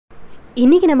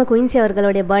இன்றைக்கி நம்ம குயின்சி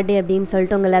அவர்களுடைய பர்த்டே அப்படின்னு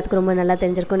சொல்லிட்டு உங்கள் எல்லாத்துக்கும் ரொம்ப நல்லா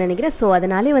தெரிஞ்சிருக்கும்னு நினைக்கிறேன். ஸோ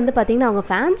அதனாலே வந்து பார்த்திங்கன்னா அவங்க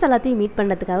ஃபேன்ஸ் எல்லாத்தையும் மீட்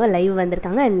பண்ணுறதுக்காக லைவ்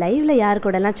வந்திருக்காங்க. லைவில் யார்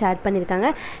கூடலாம் சேட் பண்ணியிருக்காங்க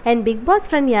அண்ட் பிக் பாஸ்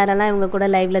ஃப்ரெண்ட் யாரெல்லாம் இவங்க கூட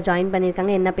லைவில் ஜாயின்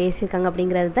பண்ணியிருக்காங்க, என்ன பேசியிருக்காங்க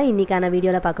அப்படிங்கிறது தான் இன்றைக்கான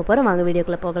வீடியோவில் பார்க்க போகிறோம். வாங்க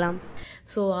வீடியோக்குள்ளே போகலாம்.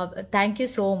 So thank you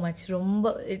so much.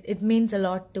 ரொம்ப it means a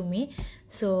lot to me.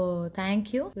 So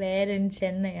thank you. வேர் இன்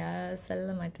சென்னையா சொல்ல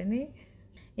மாட்டேனே.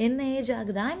 என்ன ஏஜ்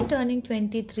ஆகுதா? I'm turning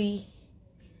 23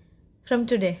 from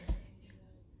today.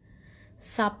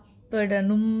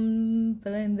 சாப்பிடணும்,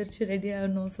 இப்போதான் எந்திரிச்சு ரெடி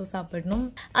ஆகணும். ஸோ சாப்பிடணும்.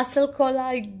 அசல் கோலா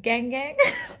கேங் கேங்.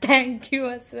 தேங்க்யூ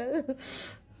அசல்.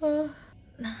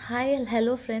 Hi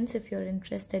hello friends, if you're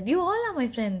interested, you all R my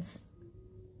friends.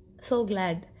 So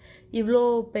glad. இவ்வளோ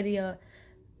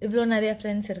நிறைய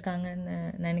ஃப்ரெண்ட்ஸ் இருக்காங்கன்னு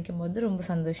நினைக்கும் போது ரொம்ப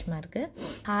சந்தோஷமாக இருக்குது.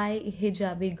 Hi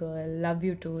ஹிஜாபி girl, love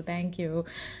you two. Thank you.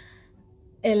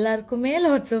 எல்லாருக்குமே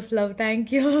லாட்ஸ் ஆஃப் லவ்.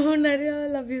 தேங்க்யூ. நிறையா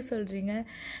லவ் யூ சொல்கிறீங்க.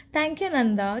 Thank you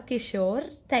Nanda Kishore.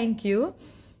 Thank you.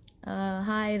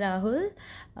 Hi ராகுல்.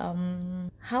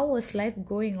 How was life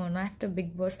going on after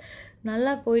big pass?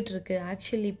 நல்லா போயிட்டுருக்கு.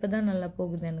 ஆக்சுவலி இப்போ தான் நல்லா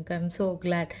போகுது எனக்கு. I'm so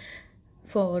glad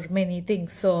for many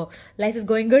things. So life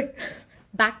is going good.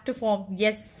 Back to form.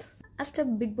 S.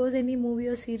 After big pass any movie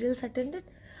or serials attended?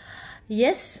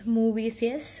 Yes, movies,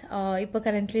 yes. இப்போ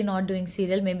currently not doing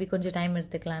serial. Maybe கொஞ்சம் time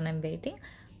எடுத்துக்கலாம். I'm waiting.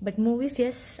 But movies,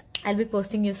 yes. I'll be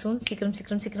posting you soon.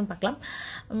 சீக்கிரம் பார்க்கலாம்.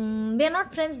 We are not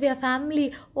friends, we are family.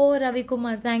 Oh, Ravi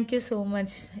Kumar, thank you so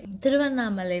much.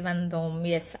 Tiruvannamalai வந்தோம்.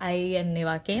 Yes, I and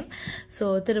Niva came. So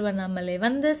Tiruvannamalai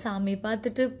வந்து சாமி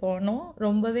பார்த்துட்டு போனோம்.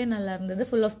 ரொம்பவே நல்லா இருந்தது.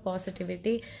 Full of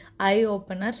positivity. Eye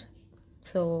opener.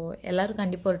 So எல்லோரும்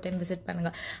கண்டிப்பாக ஒரு டைம் விசிட்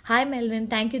பண்ணுங்கள். Hi Melvin.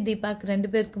 தேங்க்யூ தீபாக். ரெண்டு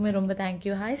பேருக்குமே ரொம்ப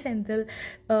thank you. Hi Senthil.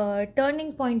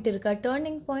 Turning point இருக்கா?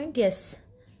 டேர்னிங் பாயிண்ட், எஸ்,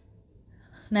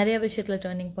 நிறைய விஷயத்தில்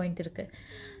டேர்னிங் பாயிண்ட் இருக்குது.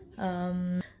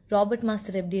 ராபர்ட்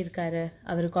மாஸ்டர் எப்படி இருக்காரு?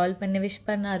 அவர் கால் பண்ணி விஷ்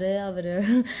பண்ணார். அவர்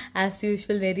as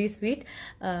usual very sweet.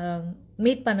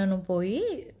 Meet பண்ணணும் போய்.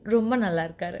 ரொம்ப நல்லா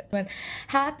இருக்காரு.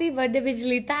 Happy birthday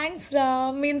Bijli. Thanks raw,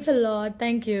 means a lot.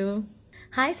 Thank you.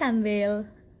 Hi Samuel.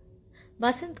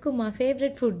 Vasanth Kumar.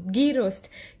 Favourite food key roast.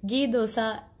 Key dosa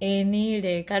any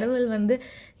day. கடவுள் வந்து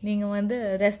நீங்கள் வந்து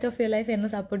ரெஸ்ட் ஆஃப் யூர் லைஃப்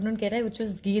என்ன சாப்பிடணும்னு கேட்டால் which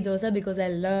was key dosa, because I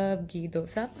love key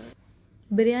dosa.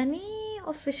 Biryani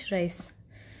of fish rice,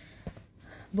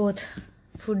 both.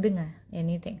 ஃபுட்டுங்க,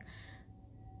 any thing.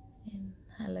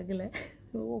 அழகில்.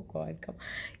 ஓ God come.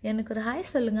 எனக்கு ஒரு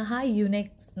ஹாய் சொல்லுங்கள். Hi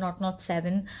unique not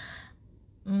 7.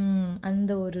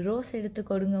 அந்த ஒரு ரோஸ் எடுத்து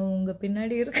கொடுங்க. உங்கள்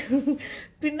பின்னாடி இருக்கு.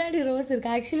 பின்னாடி ரோஸ்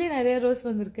இருக்குது. ஆக்சுவலி நிறைய ரோஸ்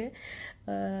வந்திருக்கு.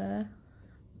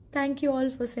 Thank you all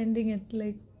for sending it.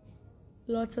 Like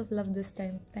lots of love this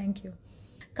time. Thank you.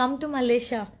 Come to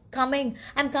Malaysia.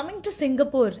 I'm coming to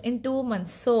Singapore in 2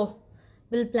 months. So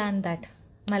we'll plan that.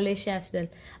 Malaysia as well.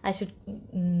 I should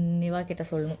Niva கிட்ட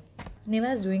சொல்லணும். Niva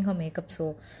is doing her makeup, so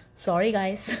sorry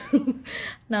guys.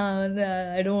 Now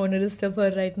I don't want to disturb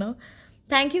her right now.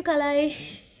 Thank you, Kalai.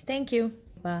 Thank you.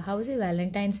 How was your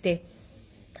Valentine's Day?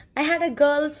 I had a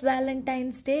girls'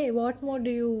 Valentine's Day. What more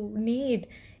do you need?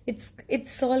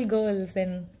 It's all girls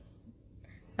and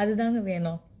adudanga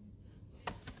veno.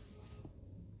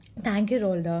 Thank you,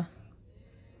 Rolda.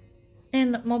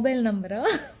 And mobile number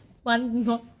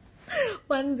 100.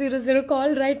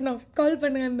 Call right now. Call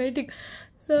பண்ணுங்க. I'm waiting.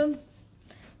 So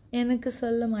எனக்கு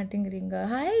சொல்ல மாட்டேங்கிறீங்க.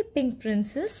 Hi Pink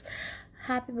Princess.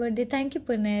 Happy birthday. Thank you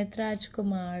புனேத்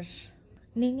Rajkumar.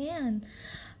 நீங்கள்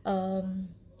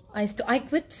I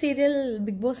quit serial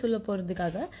big pass உள்ள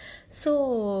போகிறதுக்காக. So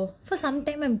for some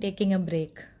time I'm taking a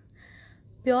break.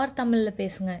 Pure தமிழில்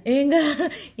பேசுங்க.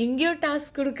 எங்கேயோ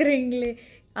டாஸ்க் கொடுக்குறீங்களே,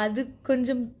 அது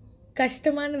கொஞ்சம்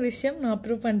கஷ்டமான விஷயம். நான்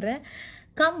அப்ரூவ் பண்ணுறேன்.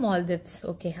 Come Maldives.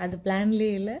 ஓகே, அது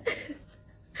பிளான்லேயே இல்லை.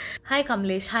 ஹாய்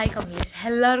கமலேஷ்.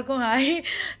 எல்லாருக்கும் hi.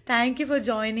 Thank you for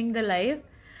joining the live.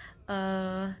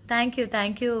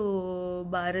 Thank you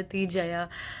Bharathi Jaya.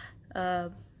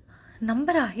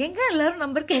 நம்பரா? எங்க எல்லாரும்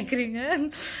நம்பர் கேட்குறீங்க?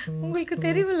 உங்களுக்கு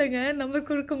தெரியவில்லைங்க, நம்பர்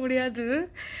கொடுக்க முடியாது.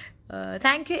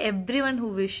 Thank you every one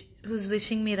who's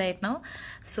wishing me right now.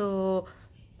 So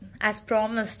as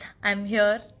promised, I'm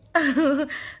here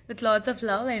with lots of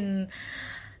love and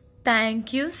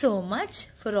thank you so much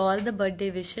for all the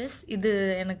birthday wishes. இது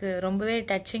எனக்கு ரொம்பவே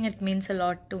touching. It means a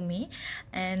lot to me.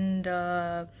 And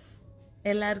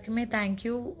எல்லாருக்குமே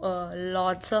thank you.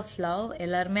 Lots of love.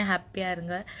 எல்லாருமே ஹாப்பியாக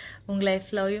இருங்க. உங்கள்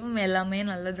லைஃப்லையும் எல்லாமே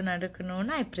நல்லது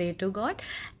நடக்கணும்னு I pray to God.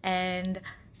 And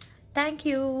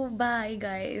thank you. Bye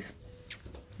guys.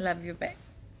 Love you. By.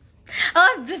 Oh,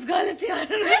 this girl is here.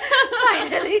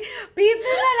 Finally,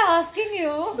 people are asking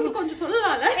you. கொஞ்சம்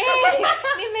சொல்லலாம்ல.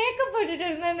 நீ மேக்கப் போட்டுட்டு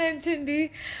இருந்தா நினைச்சேன்டி.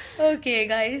 Okay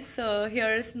guys, so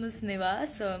here is Miss Niva.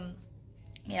 So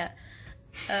yeah,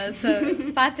 So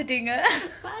பார்த்துட்டீங்க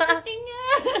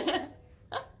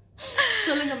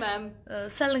சொல்லுங்க ma'am.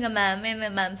 சொல்லுங்க ma'am. என்ன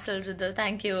ma'am சொல்றது?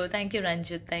 Thank you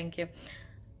Ranjith, thank you.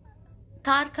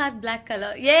 தார் கார் பிளாக்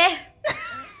கலர் ஏ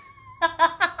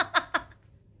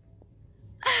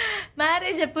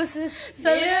மேரேஜ் எப்போ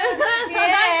சொல்லுங்க.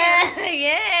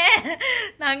 ஏ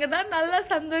நாங்க தான் நல்லா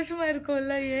சந்தோஷமா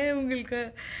இருக்கோம்ல. ஏன் உங்களுக்கு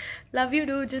love you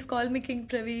two. Just call me king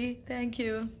Pravi.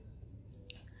 Thank you.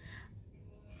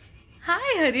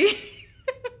 Hi Hari.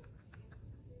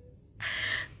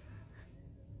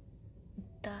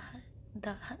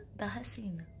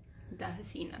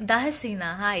 Dahasina,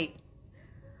 hi.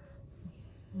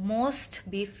 Most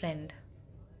be friend.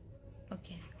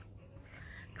 Okay.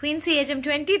 Queency age I'm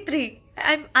 23.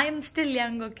 I'm still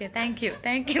young. Okay, thank you.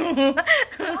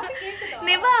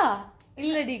 Niva.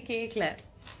 Illadi kekla.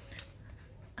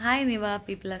 Hi Niva,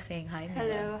 people are saying hi.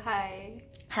 Hello, hi.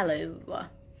 Hello.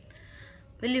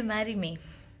 Will you marry me?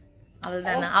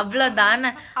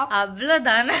 அவ்வளவுதான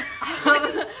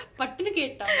பட்டுன்னு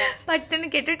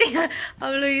கேட்டுட்டீங்க.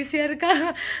 அவ்வளோ ஈஸியா இருக்கா?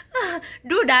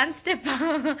 Two dance ஸ்டெப்பா?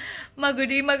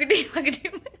 மகுடி.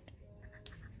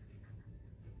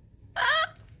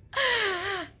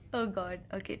 Oh God.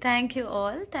 Okay. Thank you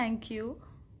all. Thank you.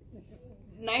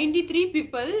 93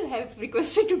 people have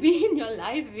requested to be in your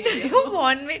live video. You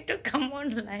want me to come on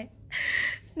live?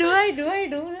 Do I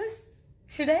do this?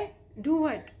 Should I? Do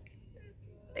what?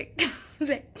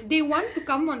 They want to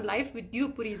come on live with you,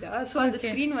 Purida. So on the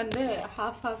screen வந்து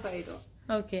half ஆயிடும்.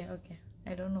 Okay.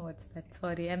 I don't know what's that.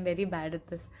 Sorry, I'm very bad at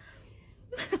this.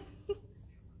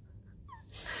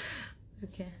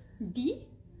 Okay. D?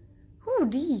 Who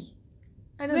D?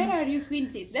 I don't know. Where are you,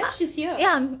 Queency? Then she's here.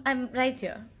 Yeah, I'm right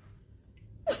here.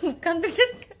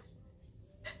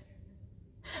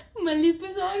 மல்லிப்பூ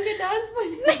song dance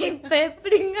பண்ணி இப்ப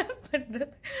எப்படிங்க பண்றது?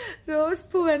 Rose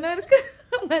பூ வேணா இருக்கு,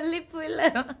 மல்லிப்பூ இல்ல.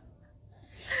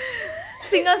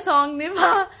 Sing a song, Niva.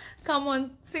 Come on,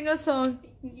 sing a song.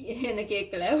 என்ன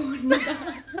கேட்கல.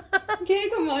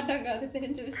 கேட்க மாட்டாங்க, அது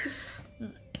தெரிஞ்ச விஷயம்.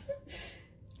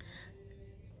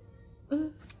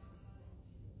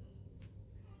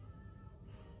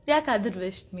 Yeah, Kadir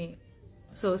wished me.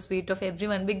 So sweet of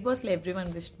everyone. Bigg Boss, everyone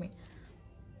wished me.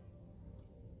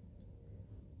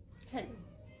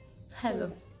 Hello.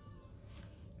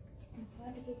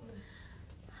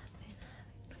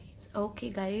 Okay,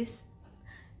 guys.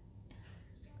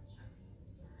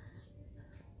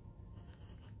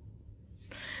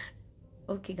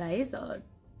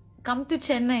 Come to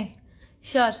Chennai.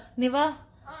 Sure. Niva,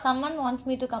 someone wants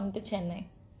me to come to Chennai.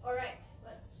 Alright,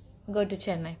 Go to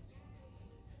Chennai.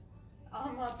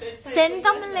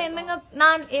 செந்தமிழ்ல என்னங்க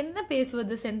நான் என்ன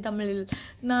பேசுவது? செந்தமிழில்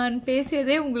நான்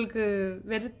பேசியதே உங்களுக்கு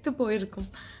வெறுத்து போயிருக்கும்.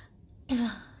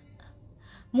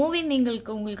 Movie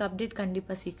உங்களுக்கு அப்டேட்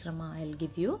கண்டிப்பா சீக்கிரமா I'll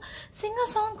give you. Sing a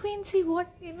song, Queency. What?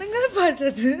 என்னங்க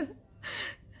பாடுறது?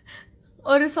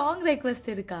 ஒரு சாங்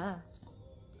ரெக்வெஸ்ட் இருக்கா?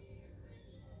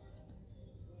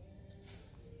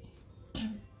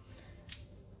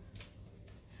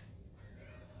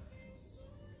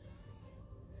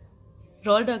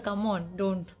 Rolder, come on,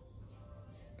 don't.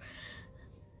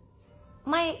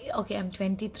 I'm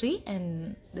 23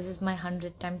 and this is my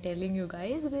 100th time telling you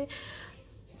guys.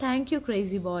 Thank you,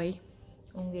 crazy boy.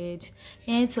 உங்க ஏஜ்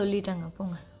ஏன் சொல்லிட்டாங்க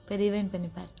போங்க, பெரியவன் பண்ணி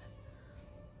பாரு.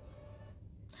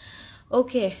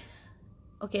 Okay,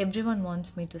 everyone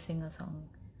wants me to sing a song.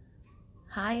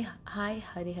 Hi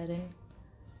Hariharan.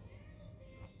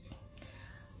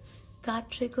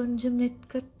 காற்றை கொஞ்சம்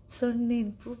நிற்க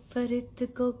சொன்னேன், பூ பறித்து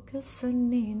கோக்க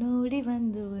சொன்னேன், ஓடி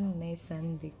வந்து உன்னை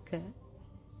சந்திக்க.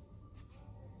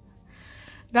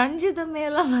 ரஞ்சிதம்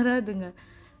மேலாம் வராதுங்க.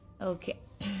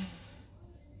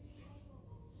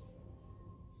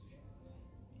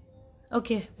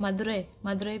 Okay,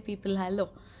 Madurai people, hello.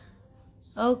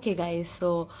 Okay guys, so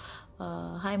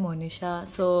hi Monisha.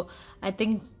 So I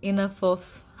think enough of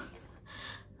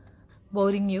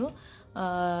boring you.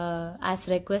 As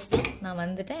requested, நான்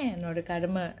வந்துட்டேன். என்னோட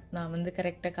கடமை நான் வந்து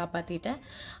கரெக்டாக காப்பாற்றிட்டேன்.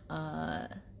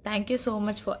 Thank you so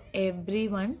much for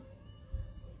everyone.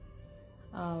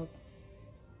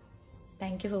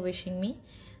 Thank you for wishing me.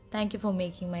 Thank you for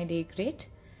making my day great.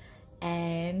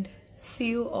 And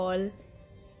see you all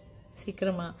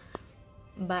சீக்கிரமா.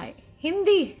 Bye.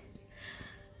 Hindi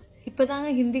இப்போதாங்க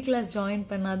Hindi class join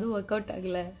பண்ணாது work out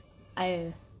ஆகலை.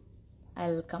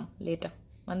 I'll come later.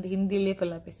 வந்து ஹிந்திலே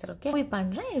ஃபுல்லாக பேசுகிறேன். ஓகே, போய்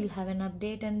பண்ணுறேன். You'll have an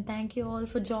update and thank you all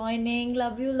for joining.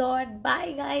 Love you lot.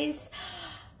 Bye guys.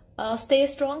 Stay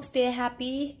strong, stay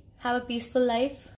happy, have a peaceful life.